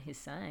they'd be on his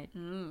side.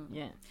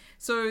 Yeah.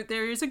 So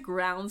there is a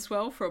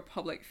groundswell for a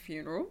public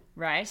funeral.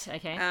 Right,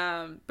 okay.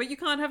 But you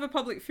can't have a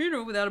public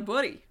funeral without a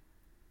body.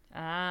 So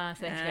they have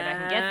to go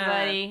back and get the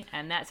body,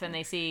 and that's when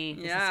they see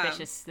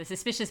the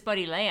suspicious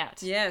body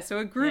layout. Yeah, so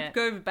a group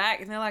go back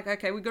and they're like,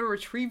 okay, we've got to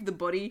retrieve the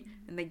body.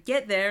 And they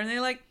get there and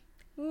they're like,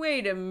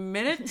 wait a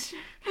minute.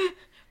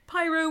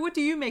 Pyro, what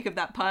do you make of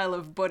that pile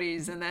of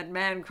bodies and that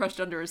man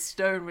crushed under a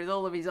stone with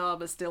all of his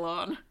armor still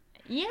on?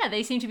 Yeah,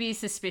 they seem to be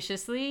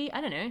suspiciously,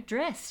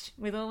 dressed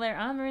with all their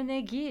armor and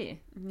their gear.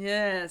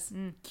 Yes.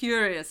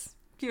 Curious.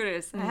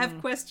 I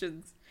have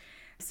questions.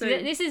 So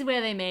this is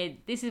where they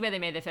made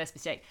their first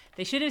mistake.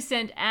 They should have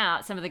sent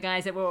out some of the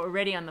guys that were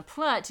already on the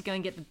plot to go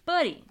and get the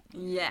body.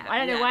 Yeah. I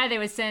don't know why they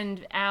would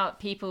send out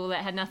people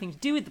that had nothing to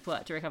do with the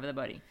plot to recover the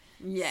body.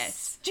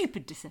 Yes.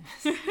 Stupid decisions.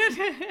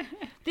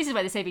 This is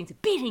why the savings are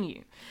beating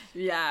you.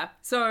 Yeah.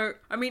 So,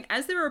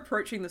 as they were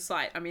approaching the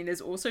site,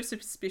 there's also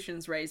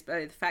suspicions raised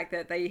by the fact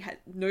that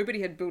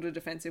nobody had built a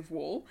defensive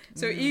wall.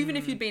 So even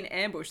if you'd been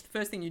ambushed, the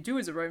first thing you do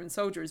as a Roman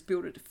soldier is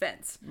build a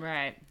defense.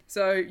 Right.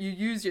 So you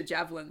use your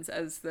javelins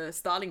as the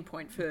starting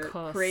point for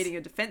creating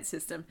a defense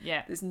system.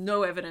 Yeah. There's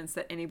no evidence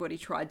that anybody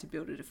tried to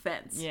build a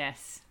defense.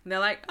 Yes. And they're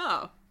like,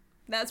 oh,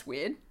 that's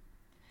weird.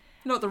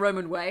 Not the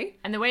Roman way.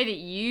 And the way that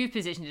you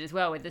positioned it as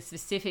well, with the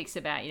specifics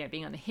about,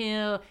 being on the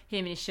hill, him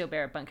and his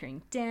shield-bearer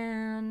bunkering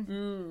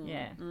down.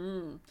 Yeah.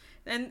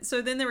 And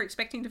so then they're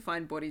expecting to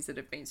find bodies that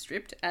have been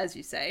stripped, as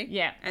you say.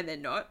 Yeah. And they're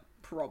not.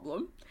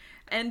 Problem.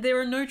 And there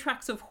are no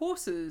tracks of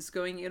horses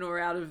going in or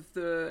out of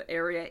the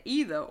area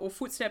either, or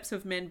footsteps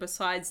of men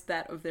besides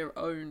that of their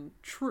own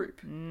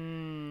troop.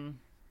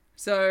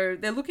 So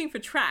they're looking for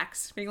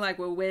tracks, being like,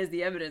 well, where's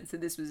the evidence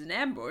that this was an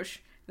ambush?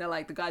 They're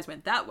like, the guys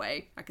went that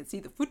way. I could see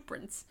the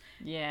footprints.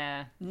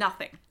 Yeah.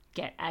 Nothing.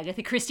 Get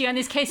Agatha Christie on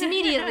this case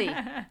immediately.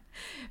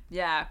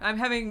 Yeah, I'm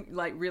having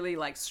really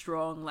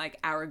strong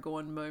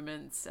Aragorn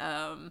moments.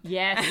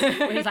 Yes,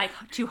 when he's like,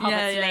 two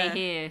hobbits lay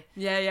here.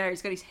 Yeah,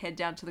 he's got his head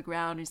down to the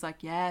ground. He's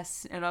like,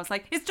 yes. And I was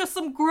like, it's just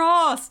some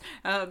grass.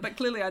 But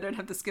clearly I don't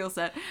have the skill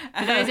set.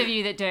 For those of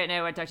you that don't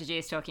know what Dr. G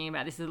is talking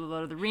about, this is a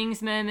Lord of the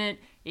Rings moment.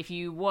 If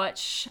you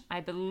watch, I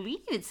believe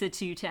it's The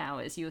Two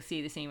Towers, you'll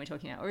see the scene we're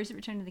talking about. Or is it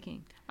Return of the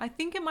King? I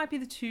think it might be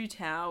The Two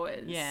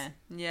Towers. Yeah.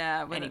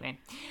 Yeah. Anyway.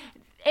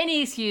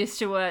 Any excuse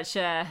to watch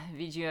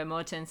Viggo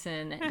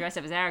Mortensen dress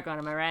up as Aragorn,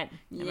 am I right?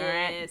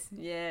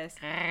 Yes.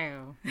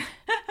 Oh.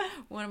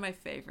 One of my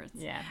favorites.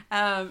 Yeah.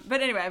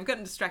 But anyway, I've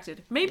gotten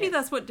distracted. Maybe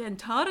that's what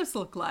Dentatus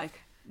looked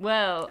like.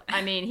 Well,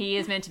 he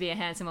is meant to be a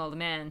handsome older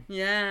man.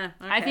 Yeah.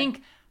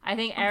 Okay. I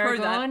think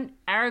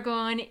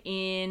Aragorn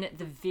in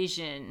the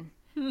vision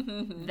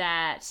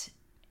that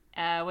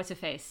what's her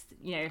face?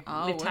 Liv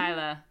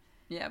Tyler.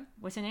 Yeah.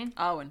 What's her name?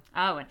 Arwen.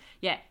 Arwen.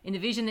 Yeah, in the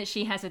vision that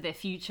she has of their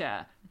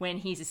future when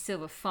he's a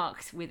silver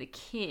fox with a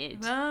kid.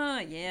 Ah,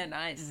 yeah,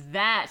 nice.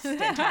 That's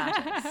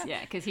Dentatus.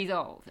 Yeah, because he's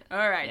old.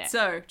 All right, Yeah.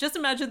 so just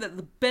imagine that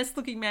the best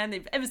looking man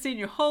they've ever seen in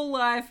your whole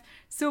life,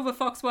 silver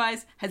fox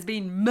wise, has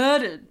been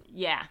murdered.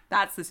 Yeah,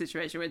 That's the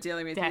situation we're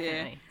dealing with here.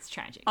 definitely. It's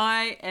tragic.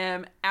 I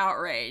am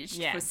outraged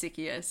Yeah. for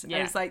Sychaeus. Yeah.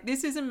 And it's like,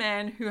 this is a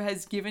man who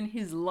has given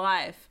his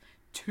life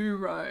to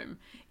Rome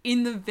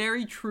in the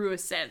very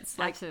truest sense.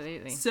 Like,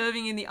 Absolutely.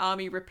 serving in the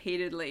army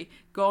repeatedly,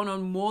 gone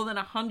on more than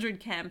 100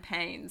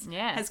 campaigns.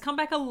 Yeah. Has come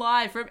back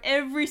alive from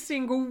every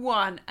single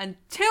one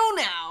until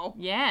now.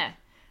 Yeah,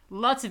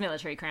 lots of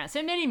military crowns.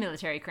 So many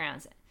military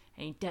crowns.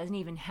 And he doesn't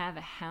even have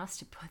a house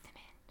to put them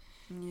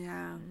in.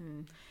 Yeah.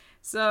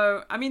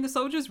 So, I mean, the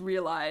soldiers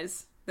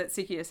realize that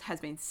Sychaeus has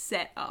been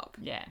set up.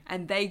 Yeah.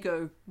 And they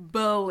go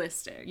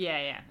ballistic.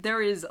 Yeah.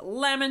 There is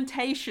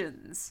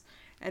lamentations.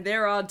 And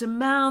there are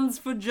demands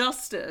for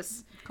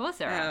justice. Of course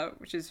there are.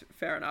 Which is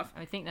fair enough.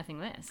 I would think nothing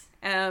less.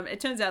 It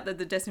turns out that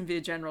the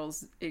Decemvir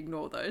generals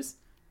ignore those.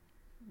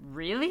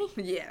 Really?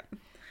 Yeah.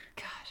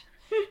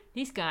 God.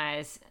 These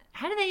guys,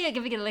 how do they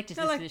ever get elected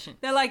to this position?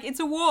 They're like, it's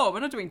a war. We're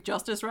not doing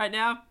justice right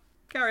now.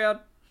 Carry on.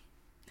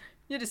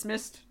 You're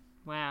dismissed.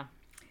 Wow.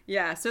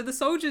 Yeah, so the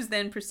soldiers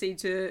then proceed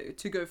to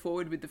go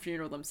forward with the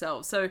funeral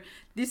themselves. So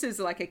this is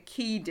like a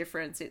key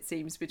difference, it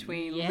seems,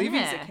 between Yeah.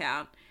 Livy's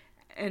account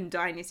and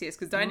Dionysius,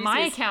 because My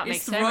Dionysius account is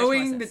makes so much more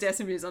throwing the sense.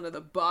 Decemvirs under the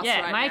bus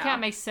Yeah, right my now.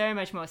 account makes so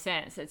much more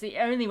sense. It's the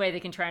only way they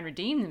can try and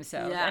redeem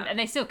themselves. Yeah. And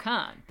they still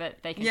can't, but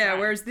they can Yeah, try.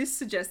 whereas this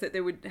suggests that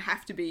there would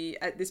have to be,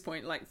 at this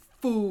point, like,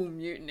 full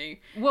mutiny.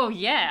 Well,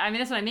 yeah. I mean,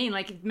 that's what I mean.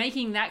 Like,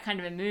 making that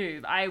kind of a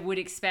move, I would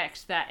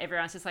expect that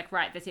everyone's just like,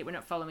 right, that's it. We're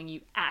not following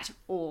you at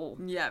all.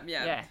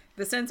 Yeah.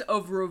 The sense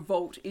of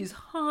revolt is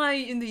high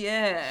in the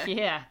air.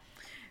 Yeah.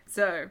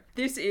 So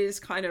this is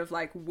kind of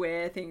like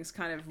where things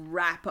kind of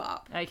wrap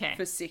up Okay.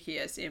 for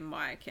Sychaeus in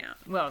my account.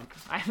 Well,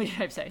 I would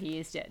hope so. He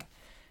is dead.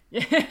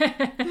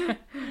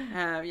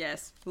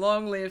 Yes,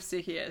 long live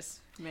Sychaeus.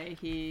 May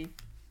he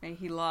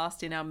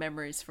last in our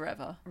memories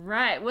forever.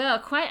 Right. Well,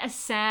 quite a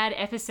sad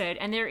episode.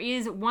 And there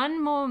is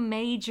one more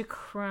major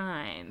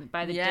crime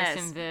by the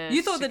Decemvirs.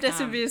 You thought the to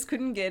come. Decemvirs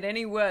couldn't get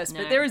any worse,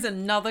 No. but there is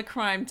another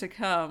crime to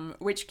come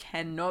which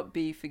cannot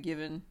be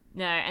forgiven.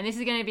 No, and this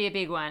is going to be a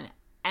big one.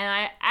 And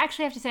I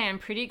actually have to say I'm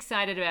pretty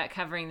excited about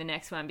covering the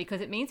next one because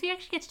it means we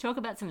actually get to talk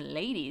about some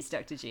ladies,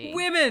 Dr. G.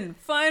 Women,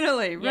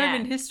 finally. Yeah.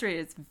 Roman history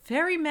is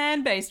very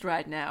man-based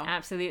right now.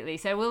 Absolutely.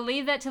 So we'll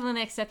leave that till the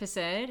next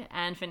episode.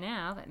 And for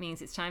now, that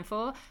means it's time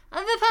for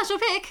the partial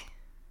pick.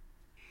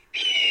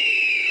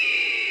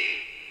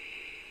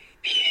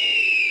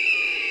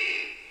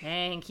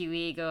 Thank you,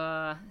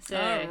 Igor. So,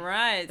 All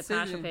right. the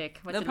partial pick.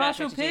 What's the it about,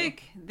 partial Dr. G?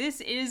 pick.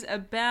 This is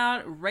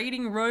about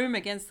rating Rome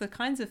against the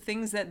kinds of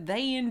things that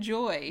they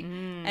enjoy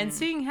and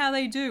seeing how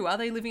they do. Are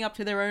they living up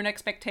to their own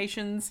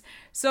expectations?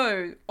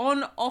 So,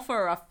 on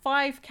offer are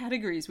 5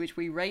 categories which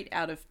we rate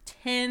out of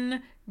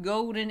 10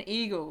 golden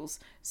eagles.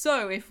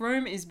 So, if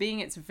Rome is being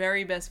its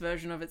very best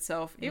version of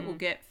itself, it will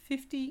get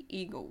 50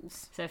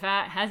 eagles. So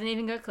far, it hasn't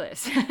even got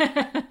close.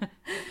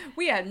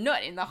 We are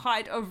not in the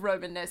height of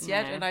Romanness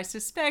yet, No. and I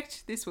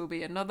suspect this will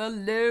be another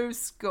low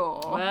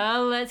score.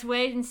 Well, let's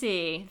wait and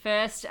see.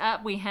 First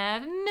up, we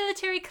have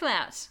military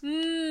clout.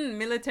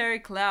 Military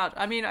clout.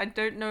 I mean, I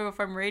don't know if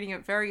I'm rating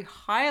it very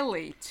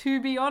highly, to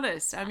be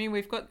honest. I mean,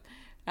 we've got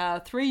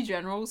 3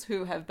 generals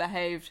who have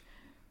behaved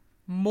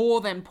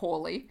more than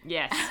poorly.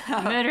 Yes,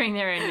 murdering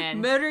their own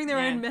men. Murdering their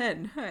Yeah. own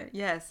men.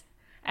 Yes.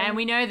 And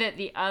we know that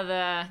the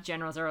other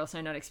generals are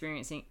also not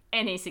experiencing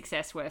any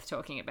success worth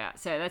talking about.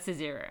 So that's a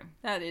 0.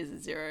 That is a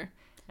 0.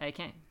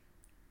 Okay.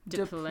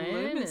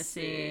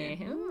 Diplomacy.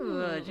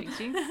 Ooh, jinx,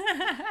 jinx.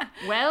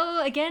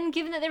 Well, again,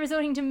 given that they're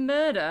resorting to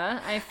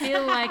murder, I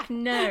feel like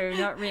no,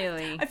 not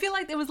really. I feel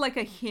like there was like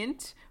a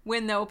hint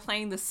when they were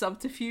playing the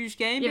subterfuge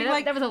game. Yeah, being but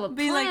like, that was all a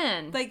being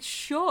plan. Like,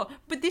 sure.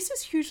 But this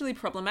is hugely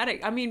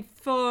problematic. I mean,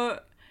 for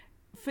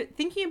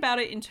thinking about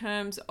it in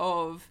terms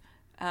of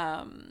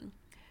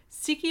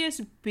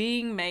Sychaeus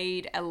being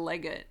made a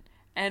legate,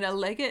 and a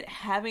legate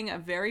having a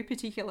very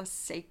particular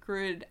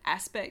sacred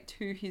aspect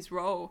to his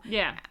role.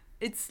 Yeah.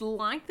 It's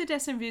like the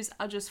Decemvirs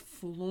are just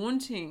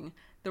flaunting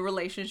the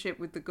relationship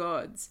with the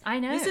gods. I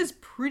know. This is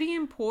pretty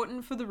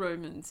important for the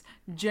Romans,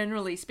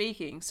 generally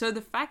speaking. So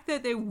the fact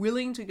that they're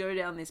willing to go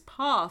down this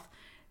path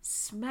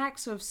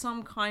smacks of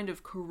some kind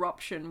of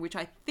corruption, which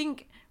I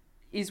think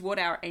is what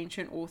our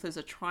ancient authors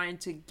are trying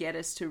to get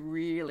us to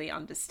really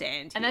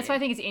understand. And that's why I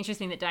think it's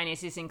interesting that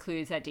Dionysius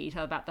includes that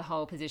detail about the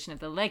whole position of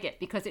the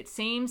legate, because it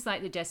seems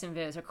like the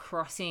Decemvirs are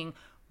crossing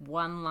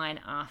one line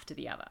after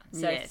the other.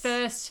 So Yes.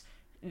 first,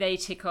 they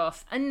tick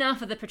off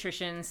enough of the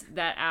patricians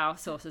that our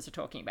sources are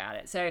talking about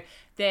it. So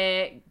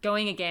they're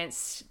going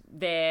against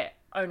their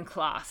own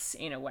class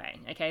in a way.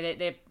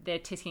 Okay, they're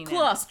ticking them.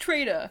 Class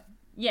traitor.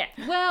 Yeah.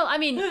 Well, I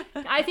mean,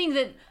 I think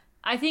that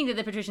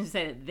the patricians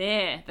say that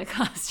they're the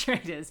class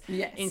traitors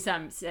Yes. in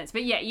some sense.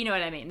 But yeah, you know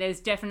what I mean.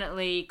 There's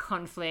definitely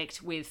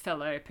conflict with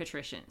fellow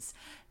patricians.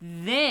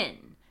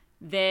 Then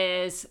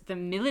there's the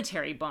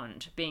military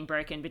bond being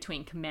broken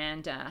between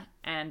commander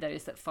and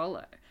those that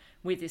follow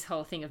with this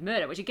whole thing of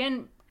murder, which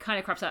again kind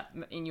of crops up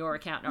in your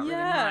account, not really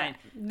mine.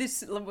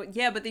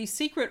 But these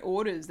secret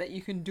orders that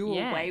you can do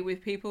away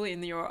with people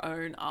in your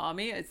own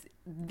army,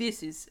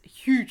 this is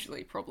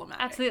hugely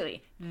problematic.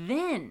 Absolutely.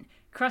 Then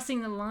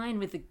crossing the line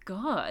with the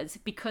gods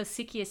because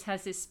Sychaeus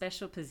has this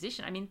special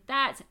position. I mean,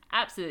 that's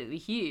absolutely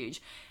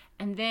huge.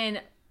 And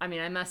then, I mean,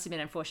 I must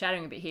admit I'm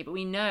foreshadowing a bit here, but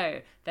we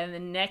know that in the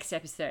next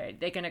episode,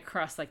 they're going to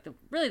cross like the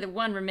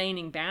one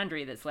remaining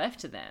boundary that's left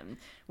to them,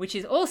 which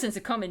is all sense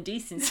of common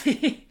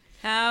decency.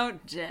 How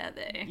dare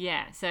they?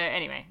 Yeah, so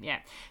anyway, yeah.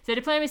 So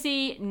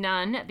diplomacy,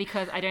 none,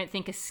 because I don't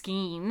think a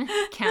scheme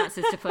counts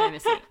as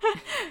diplomacy.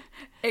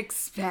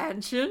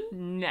 Expansion?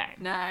 No.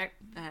 No.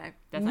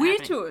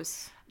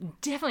 Virtuous?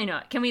 Definitely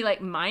not. Can we,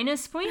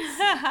 minus points?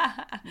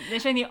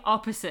 They're showing the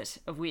opposite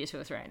of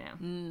virtuous right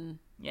now.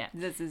 Yeah.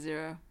 That's a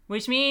 0.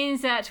 Which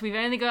means that we've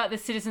only got the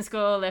citizen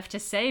score left to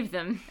save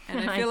them.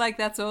 And I feel like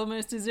that's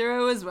almost a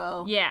 0 as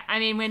well. Yeah, I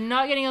mean, we're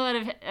not getting a lot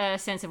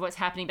of sense of what's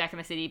happening back in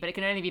the city, but it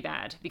can only be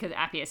bad because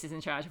Appius is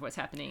in charge of what's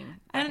happening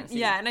back in the city.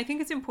 Yeah, and I think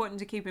it's important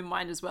to keep in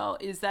mind as well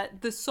is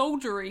that the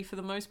soldiery, for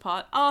the most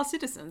part, are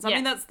citizens. I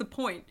mean, that's the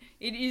point.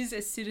 It is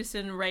a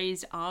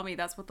citizen-raised army.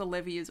 That's what the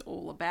levy is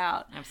all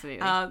about.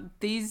 Absolutely.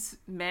 These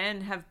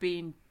men have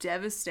been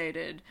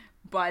devastated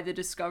by the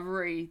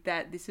discovery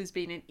that this has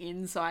been an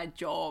inside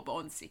job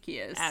on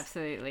Sychaeus.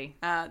 Absolutely.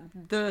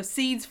 The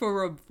seeds for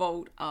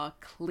revolt are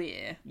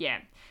clear. Yeah.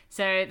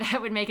 So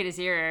that would make it a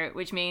 0,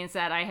 which means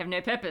that I have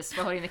no purpose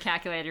for holding the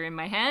calculator in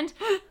my hand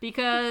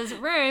because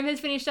Rome has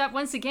finished up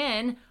once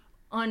again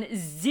on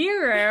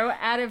 0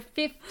 out of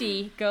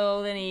 50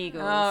 golden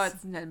eagles. Oh,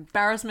 it's an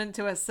embarrassment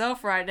to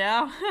herself right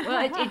now.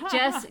 Well, it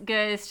just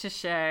goes to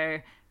show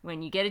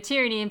when you get a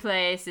tyranny in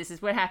place, this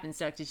is what happens,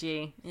 Dr.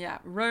 G. Yeah,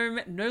 Rome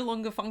no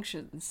longer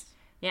functions.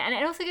 Yeah, and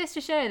it also goes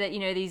to show that,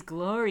 these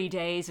glory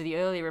days of the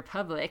early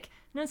republic,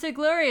 not so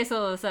glorious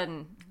all of a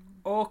sudden.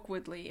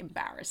 Awkwardly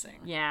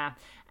embarrassing. Yeah,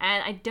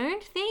 and I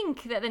don't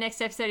think that the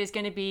next episode is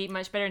going to be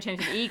much better in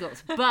terms of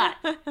eagles, but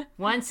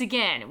once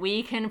again,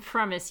 we can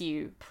promise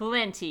you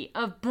plenty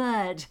of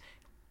blood,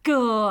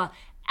 gore,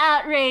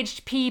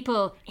 outraged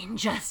people,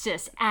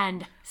 injustice,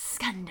 and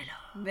scandal.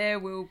 There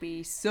will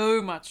be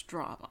so much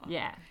drama.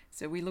 Yeah.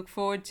 So we look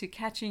forward to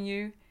catching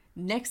you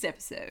next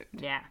episode.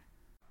 Yeah.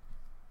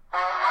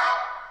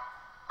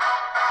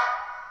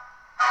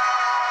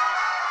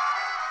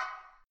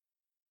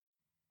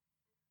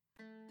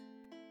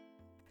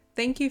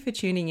 Thank you for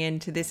tuning in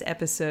to this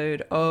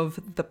episode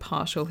of The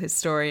Partial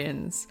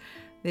Historians.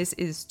 This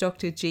is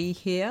Dr. G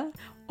here.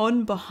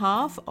 On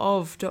behalf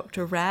of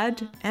Dr.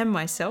 Rad and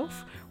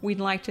myself,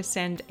 we'd like to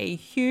send a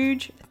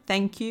huge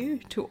thank you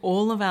to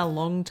all of our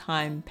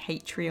longtime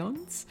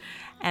Patreons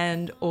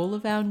and all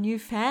of our new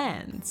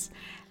fans.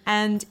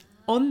 And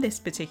on this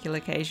particular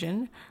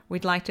occasion,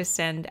 we'd like to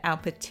send our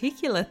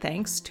particular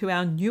thanks to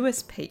our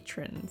newest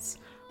patrons,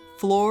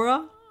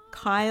 Flora,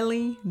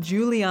 Kylie,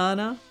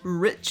 Juliana,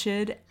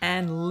 Richard,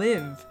 and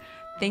Liv.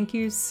 Thank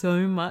you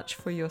so much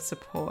for your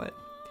support.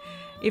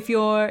 If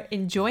you're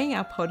enjoying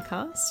our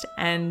podcast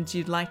and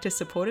you'd like to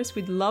support us,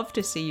 we'd love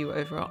to see you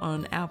over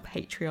on our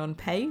Patreon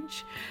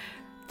page.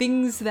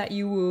 Things that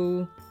you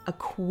will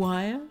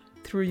acquire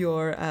through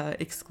your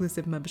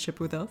exclusive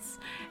membership with us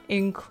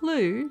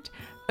include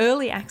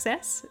early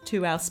access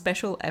to our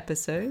special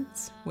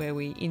episodes where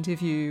we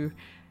interview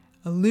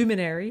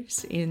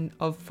luminaries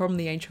from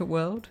the ancient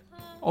world,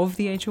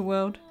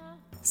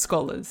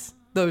 scholars,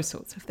 those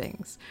sorts of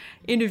things.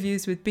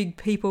 Interviews with big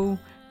people,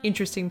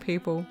 interesting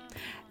people.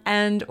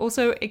 And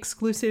also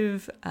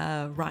exclusive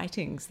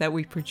writings that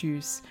we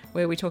produce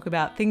where we talk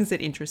about things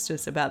that interest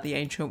us about the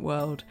ancient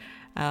world,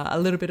 a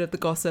little bit of the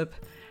gossip,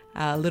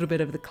 a little bit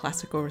of the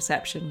classical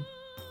reception.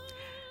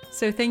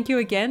 So thank you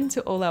again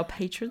to all our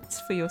patrons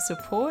for your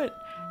support,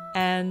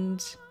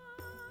 and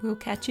we'll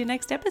catch you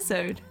next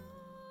episode.